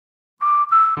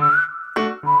Hallo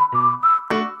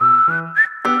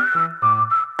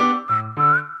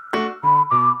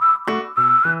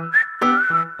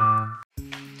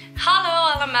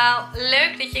allemaal,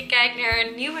 leuk dat je kijkt naar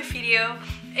een nieuwe video.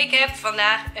 Ik heb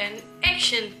vandaag een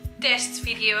action test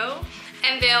video.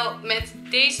 En wel met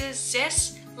deze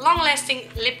 6 long-lasting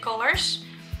lip colors.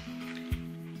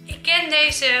 Ik ken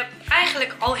deze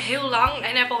eigenlijk al heel lang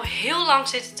en heb al heel lang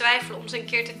zitten twijfelen om ze een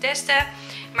keer te testen.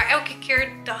 Maar elke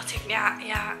keer dacht ik, ja,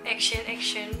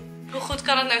 action. Hoe goed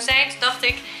kan het nou zijn? Toen dacht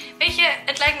ik, weet je,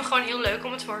 het lijkt me gewoon heel leuk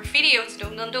om het voor een video te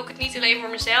doen. Dan doe ik het niet alleen voor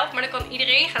mezelf, maar dan kan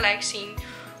iedereen gelijk zien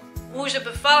hoe ze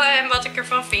bevallen en wat ik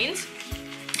ervan vind.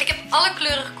 Ik heb alle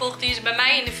kleuren gekocht die ze bij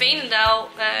mij in de Veenendaal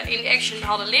in Action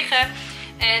hadden liggen.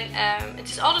 En het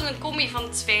is altijd een combi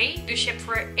van 2. Dus je hebt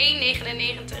voor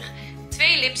 €1,99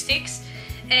 2 lipsticks.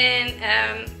 En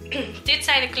dit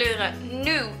zijn de kleuren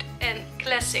Nude en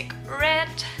Classic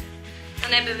Red.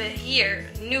 Dan hebben we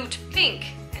hier Nude Pink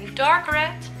en Dark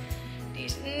Red. Die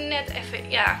is net even,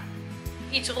 ja,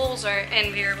 iets rozer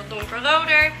en weer wat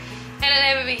donkerroder. En dan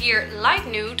hebben we hier Light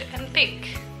Nude en Pink.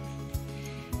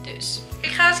 Dus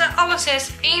ik ga ze alle 6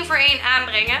 één voor één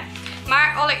aanbrengen.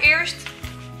 Maar allereerst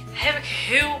heb ik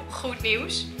heel goed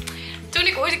nieuws. Toen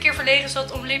ik ooit een keer verlegen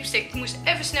zat om lipstick, ik moest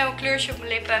even snel een kleurtje op mijn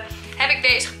lippen, heb ik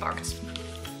deze gepakt.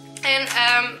 En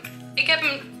ik heb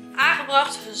hem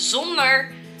aangebracht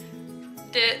zonder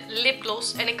de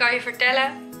lipgloss. En ik kan je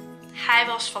vertellen, hij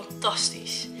was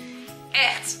fantastisch.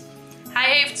 Echt.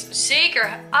 Hij heeft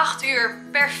zeker 8 uur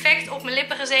perfect op mijn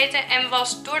lippen gezeten. En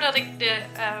was, doordat ik de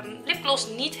lipgloss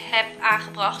niet heb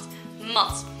aangebracht,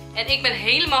 mat. En ik ben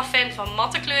helemaal fan van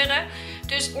matte kleuren.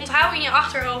 Dus onthoud in je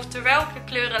achterhoofd, terwijl ik de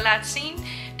kleuren laat zien,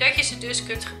 dat je ze dus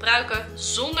kunt gebruiken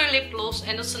zonder lipgloss.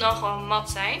 En dat ze dan gewoon mat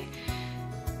zijn.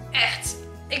 Echt.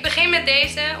 Ik begin met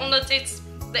deze, omdat dit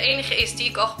de enige is die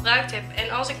ik al gebruikt heb. En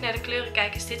als ik naar de kleuren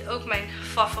kijk, is dit ook mijn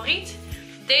favoriet.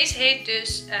 Deze heet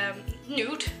dus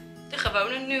Nude. De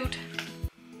gewone nude.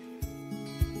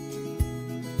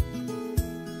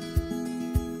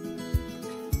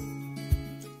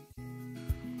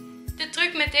 De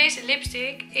truc met deze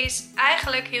lipstick is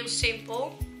eigenlijk heel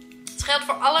simpel. Het geldt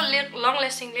voor alle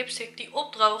long-lasting lipstick die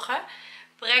opdrogen.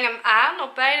 Breng hem aan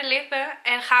op beide lippen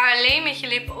en ga alleen met je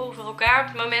lippen over elkaar op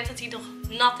het moment dat hij nog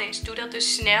nat is. Doe dat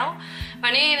dus snel.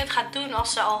 Wanneer je het gaat doen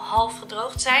als ze al half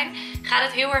gedroogd zijn, gaat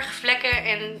het heel erg vlekken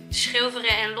en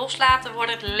schilferen en loslaten,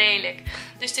 wordt het lelijk.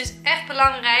 Dus het is echt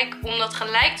belangrijk om dat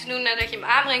gelijk te doen nadat je hem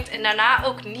aanbrengt en daarna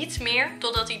ook niet meer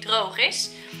totdat hij droog is.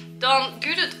 Dan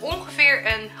duurt het ongeveer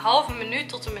een halve minuut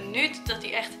tot een minuut dat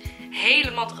hij echt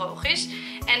helemaal droog is.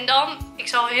 En dan, ik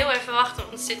zal heel even wachten,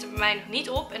 want het zit er bij mij nog niet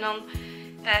op. En dan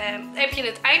heb je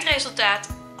het eindresultaat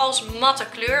als matte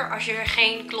kleur als je er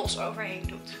geen gloss overheen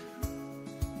doet.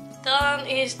 Dan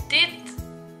is dit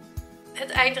het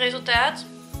eindresultaat.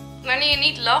 Wanneer je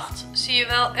niet lacht, zie je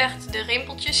wel echt de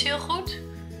rimpeltjes heel goed.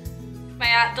 Maar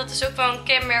ja, dat is ook wel een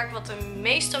kenmerk wat de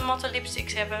meeste matte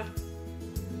lipsticks hebben.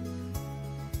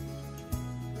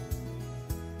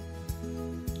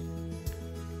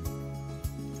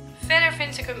 Verder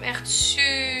vind ik hem echt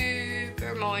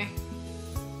super mooi.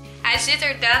 Hij zit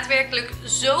er daadwerkelijk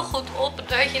zo goed op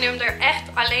dat je hem er echt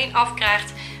alleen af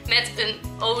krijgt met een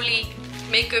olie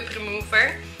make-up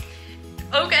remover.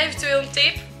 Ook eventueel een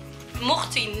tip.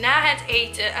 Mocht hij na het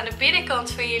eten aan de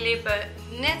binnenkant van je lippen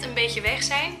net een beetje weg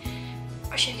zijn.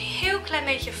 Als je een heel klein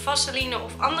beetje vaseline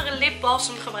of andere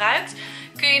lipbalsem gebruikt,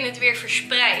 kun je het weer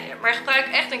verspreiden. Maar gebruik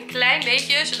echt een klein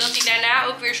beetje, zodat hij daarna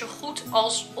ook weer zo goed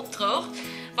als opdroogt.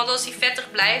 Want als hij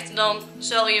vettig blijft, dan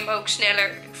zal je hem ook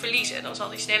sneller verliezen. Dan zal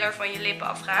hij sneller van je lippen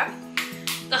afgaan.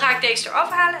 Dan ga ik deze eraf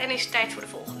halen en is het tijd voor de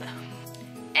volgende.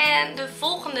 En de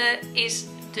volgende is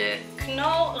de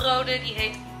knalrode. Die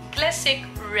heet Classic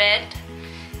Red.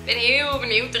 Ik ben heel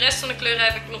benieuwd. De rest van de kleuren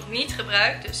heb ik nog niet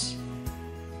gebruikt. Dus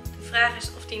de vraag is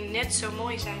of die net zo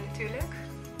mooi zijn natuurlijk.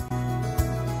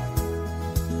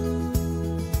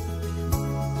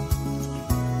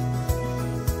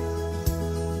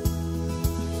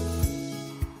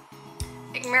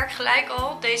 Ik merk gelijk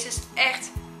al, deze is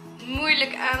echt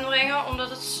moeilijk aanbrengen omdat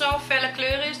het zo'n felle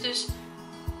kleur is. Dus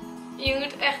je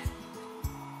moet echt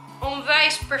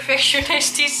onwijs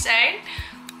perfectionistisch zijn.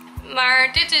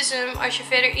 Maar dit is hem, als je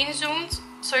verder inzoomt,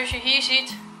 zoals je hier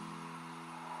ziet,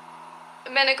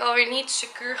 ben ik alweer niet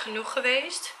secuur genoeg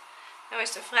geweest. Nou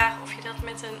is de vraag of je dat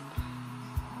met een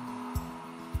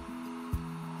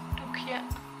doekje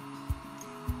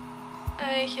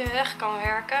een beetje weg kan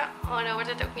werken. Oh, daar wordt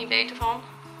het ook niet beter van.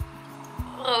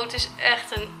 Rood is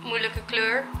echt een moeilijke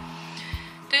kleur.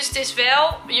 Dus het is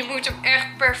wel, je moet hem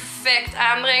echt perfect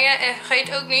aanbrengen. En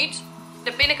vergeet ook niet,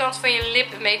 de binnenkant van je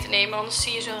lippen mee te nemen, anders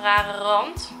zie je zo'n rare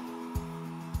rand.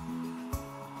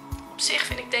 Op zich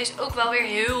vind ik deze ook wel weer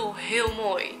heel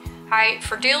mooi. Hij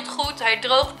verdeelt goed, hij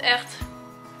droogt echt.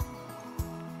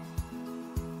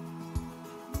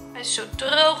 Hij is zo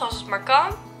droog als het maar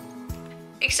kan.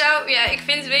 Ik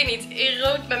vind, weet niet, in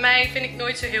rood bij mij vind ik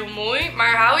nooit zo heel mooi.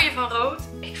 Maar hou je van rood?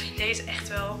 Ik vind deze echt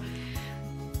wel.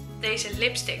 Deze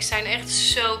lipsticks zijn echt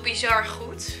zo bizar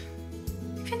goed.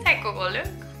 Ik vind het eigenlijk ook wel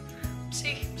leuk. Op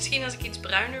zich, misschien als ik iets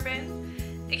bruiner ben.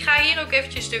 Ik ga hier ook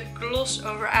eventjes de gloss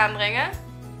over aanbrengen.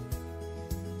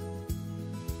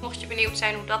 Mocht je benieuwd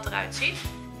zijn hoe dat eruit ziet.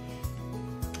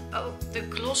 Oh, de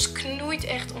gloss knoeit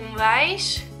echt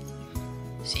onwijs.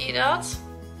 Zie je dat?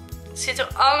 Het zit er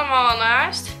allemaal al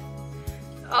naast.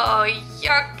 Oh,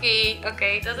 jakkie.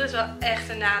 Oké, dat is wel echt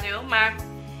een nadeel. Maar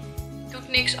het doet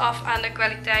niks af aan de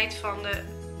kwaliteit van de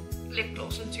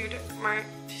lipgloss natuurlijk. Maar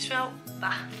het is wel...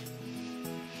 Bah.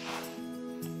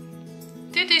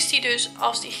 Dit is die dus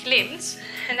als die glimt.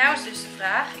 En nou is dus de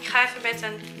vraag. Ik ga even met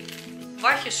een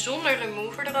watje zonder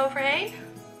remover eroverheen.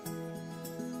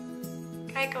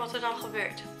 Kijken wat er dan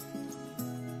gebeurt.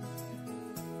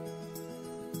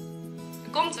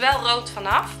 Er komt wel rood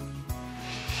vanaf.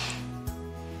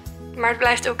 Maar het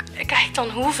blijft ook... Kijk dan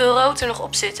hoeveel rood er nog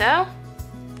op zit, hè?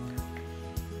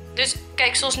 Dus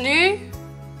kijk, zoals nu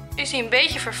is hij een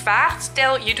beetje vervaagd.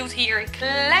 Stel, je doet hier een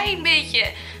klein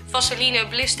beetje Vaseline,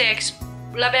 Blistex,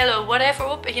 Labello, whatever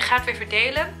op. En je gaat weer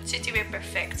verdelen. Dan zit hij weer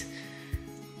perfect.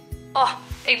 Oh,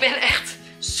 ik ben echt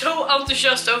zo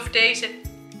enthousiast over deze.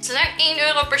 Ze zijn 1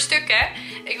 euro per stuk, hè.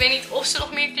 Ik weet niet of ze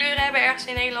nog meer kleuren hebben ergens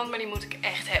in Nederland, maar die moet ik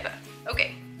echt hebben. Oké,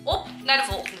 op naar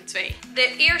de volgende 2.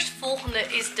 De eerstvolgende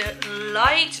is de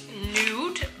Light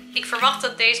Nude. Ik verwacht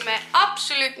dat deze mij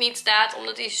absoluut niet staat,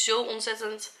 omdat hij zo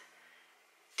ontzettend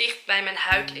dicht bij mijn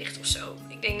huid ligt of zo.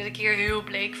 Ik denk dat ik hier heel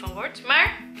bleek van word,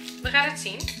 maar we gaan het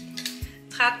zien.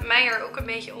 Het gaat mij er ook een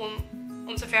beetje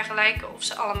om te vergelijken of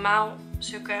ze allemaal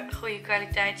zulke goede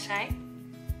kwaliteit zijn.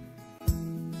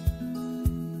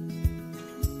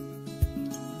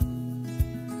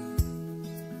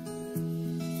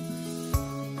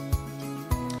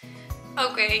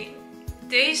 Oké,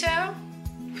 deze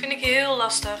vind ik heel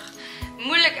lastig.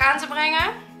 Moeilijk aan te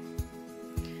brengen.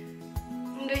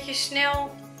 Omdat je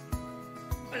snel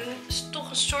toch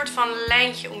een soort van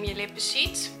lijntje om je lippen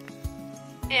ziet.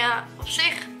 Ja, op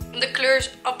zich, de kleur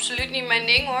is absoluut niet mijn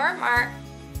ding hoor. Maar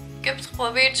ik heb het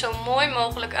geprobeerd zo mooi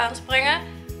mogelijk aan te brengen.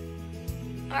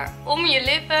 Maar om je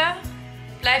lippen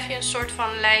blijf je een soort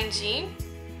van lijn zien.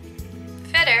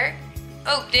 Verder,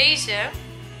 ook deze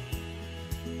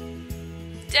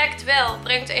dekt wel,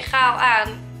 brengt egaal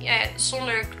aan. Ja,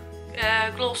 zonder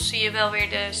gloss zie je wel weer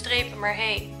de strepen maar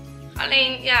heen.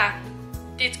 Alleen ja,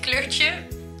 dit kleurtje,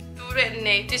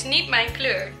 nee, het is niet mijn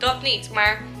kleur, dat niet.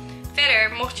 Maar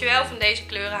verder, mocht je wel van deze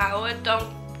kleuren houden,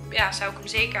 dan ja, zou ik hem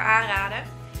zeker aanraden.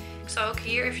 Ik zal ook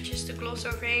hier eventjes de gloss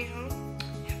overheen doen.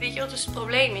 Ja, weet je wat dus het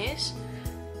probleem is?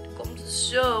 Er komt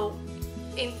zo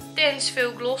intens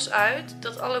veel gloss uit,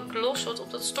 dat alle gloss wat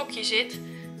op dat stokje zit,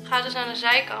 gaat dus aan de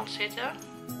zijkant zitten.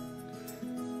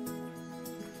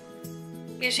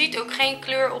 Je ziet ook geen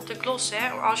kleur op de gloss, hè,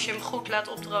 als je hem goed laat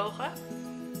opdrogen.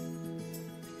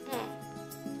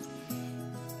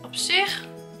 Op zich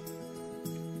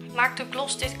maakt de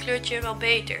gloss dit kleurtje wel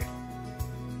beter.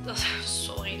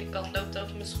 Sorry, de kat loopt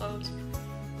over mijn schoot.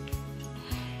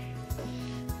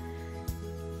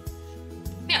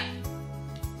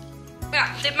 Ja,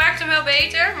 dit maakt hem wel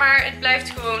beter, maar het blijft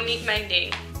gewoon niet mijn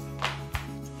ding.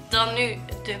 Dan nu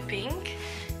de pink.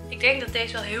 Ik denk dat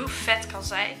deze wel heel vet kan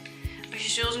zijn. Als je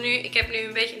zoals nu, ik heb nu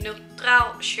een beetje een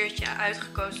neutraal shirtje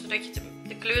uitgekozen, zodat je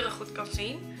de kleuren goed kan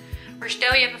zien. Maar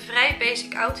stel je hebt een vrij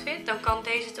basic outfit, dan kan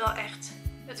deze het wel echt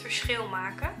het verschil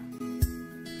maken.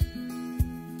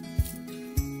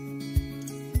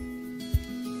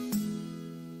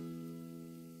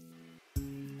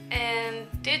 En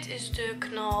dit is de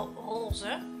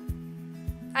knalroze.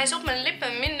 Hij is op mijn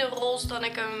lippen minder roze dan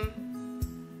ik hem...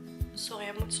 Sorry,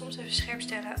 ik moet soms even scherp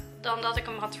stellen. Dan dat ik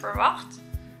hem had verwacht.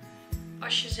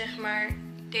 Als je zeg maar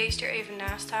deze er even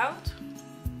naast houdt.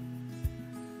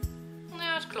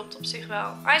 Nou, dat klopt op zich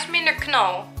wel. Hij is minder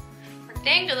knal. Maar ik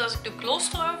denk dat als ik de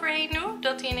gloss eroverheen doe,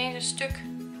 dat hij ineens een stuk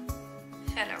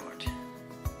feller wordt.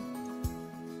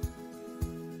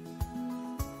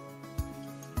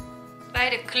 Bij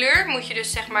de kleur moet je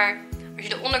dus zeg maar, als je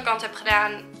de onderkant hebt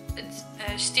gedaan,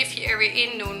 het stiftje er weer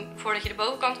in doen voordat je de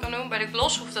bovenkant kan doen. Bij de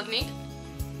gloss hoeft dat niet.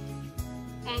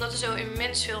 Omdat er zo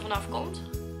immens veel vanaf komt.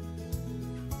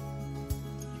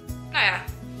 Nou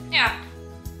ja.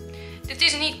 Dit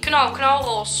is niet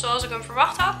knalroze zoals ik hem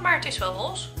verwacht had, maar het is wel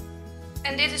roze.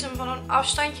 En dit is hem van een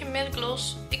afstandje met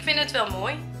gloss. Ik vind het wel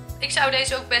mooi. Ik zou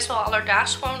deze ook best wel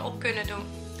alledaags gewoon op kunnen doen.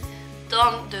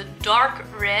 Dan de Dark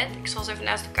Red. Ik zal ze even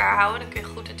naast elkaar houden, dan kun je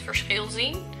goed het verschil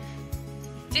zien.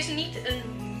 Het is niet een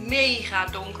mega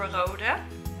donkerrode.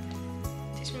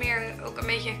 Het is meer ook een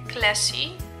beetje classy.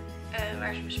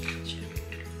 Waar is mijn spiegeltje?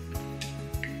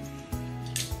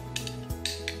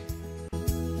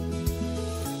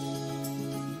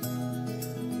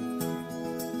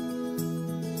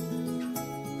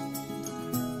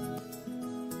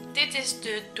 Dit is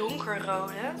de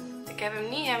donkerrode. Ik heb hem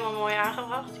niet helemaal mooi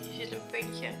aangebracht. Hier zit een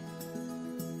puntje.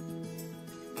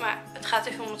 Maar het gaat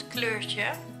even om het kleurtje.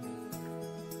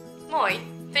 Mooi.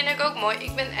 Vind ik ook mooi.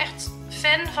 Ik ben echt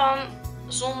fan van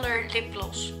zonder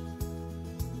lipgloss.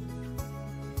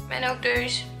 En ook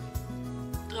deze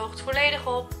droogt volledig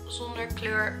op zonder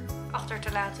kleur achter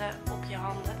te laten op je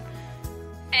handen.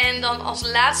 En dan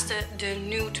als laatste de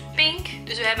Nude Pink.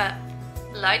 Dus we hebben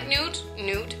Light Nude,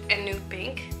 Nude en Nude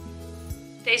Pink.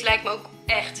 Deze lijkt me ook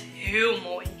echt heel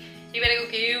mooi. Hier ben ik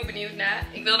ook heel benieuwd naar.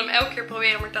 Ik wilde hem elke keer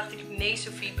proberen, maar dacht ik, nee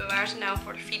Sophie, bewaar ze nou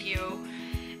voor de video.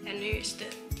 En nu is de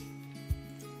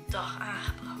dag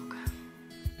aangebroken.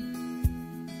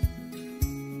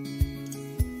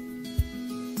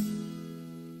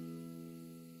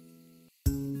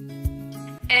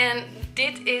 En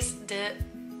dit is de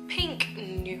Pink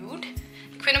Nude.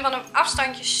 Ik vind hem van een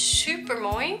afstandje super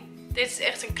mooi. Dit is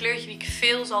echt een kleurtje die ik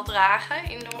veel zal dragen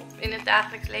in het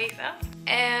dagelijks leven.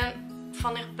 En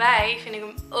van dichtbij vind ik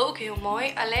hem ook heel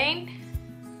mooi. Alleen,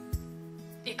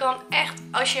 je kan echt,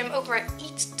 als je hem ook maar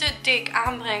iets te dik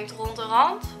aanbrengt rond de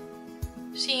rand,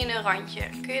 zie je een randje.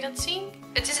 Kun je dat zien?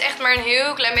 Het is echt maar een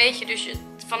heel klein beetje, dus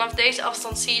vanaf deze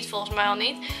afstand zie je het volgens mij al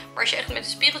niet. Maar als je echt met het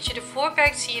spiegeltje ervoor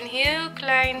kijkt, zie je een heel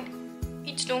klein,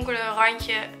 iets donkerder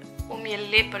randje om je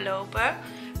lippen lopen.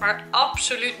 Maar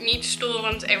absoluut niet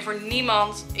storend en voor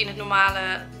niemand in het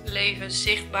normale leven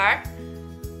zichtbaar.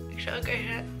 Ik zal ook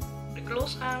even de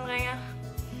gloss aanbrengen.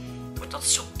 Het wordt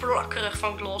altijd zo plakkerig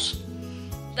van gloss.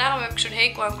 Daarom heb ik zo'n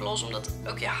hekel aan gloss, omdat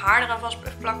ook je haar eraan vast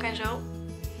blijft plakken en zo.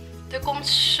 Er komt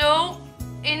zo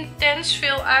intens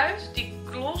veel uit. Die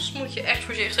gloss moet je echt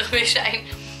voorzichtig mee zijn.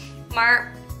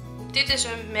 Maar dit is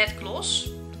een matte gloss.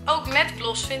 Ook matte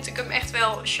gloss vind ik hem echt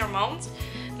wel charmant.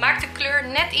 Maakt de kleur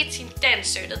net iets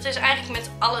intenser. Dat is eigenlijk met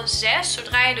alle 6.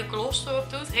 Zodra je de gloss erop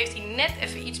doet, heeft hij net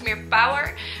even iets meer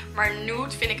power. Maar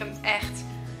nude vind ik hem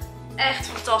echt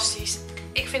fantastisch.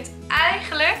 Ik vind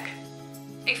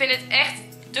het echt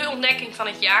de ontdekking van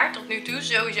het jaar tot nu toe.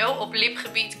 Sowieso op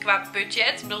lipgebied qua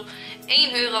budget. Ik bedoel,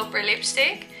 €1 per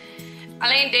lipstick.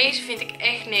 Alleen deze vind ik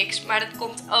echt niks. Maar dat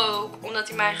komt ook omdat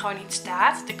hij mij gewoon niet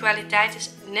staat. De kwaliteit is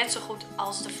net zo goed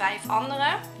als de 5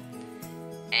 andere.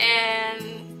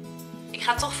 En ik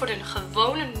ga toch voor de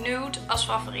gewone nude als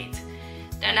favoriet.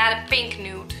 Daarna de pink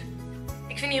nude.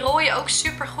 Ik vind die rode ook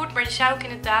super goed, maar die zou ik in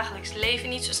het dagelijks leven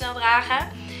niet zo snel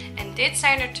dragen. En dit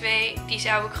zijn er 2, die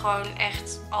zou ik gewoon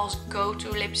echt als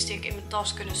go-to lipstick in mijn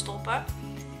tas kunnen stoppen.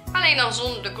 Alleen dan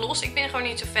zonder de gloss. Ik ben gewoon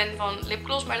niet zo fan van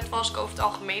lipgloss, maar dat was ik over het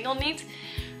algemeen al niet.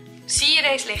 Zie je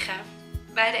deze liggen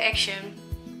bij de Action,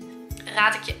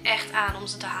 raad ik je echt aan om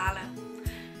ze te halen.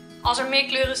 Als er meer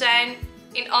kleuren zijn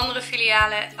in andere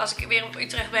filialen, als ik weer op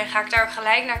Utrecht ben, ga ik daar ook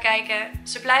gelijk naar kijken.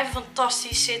 Ze blijven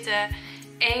fantastisch zitten.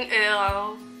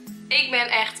 €1. Ik ben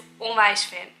echt onwijs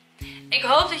fan. Ik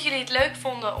hoop dat jullie het leuk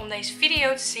vonden om deze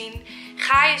video te zien.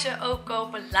 Ga je ze ook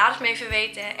kopen? Laat het me even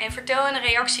weten. En vertel in de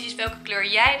reacties welke kleur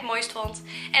jij het mooist vond.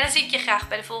 En dan zie ik je graag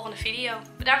bij de volgende video.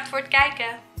 Bedankt voor het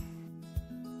kijken.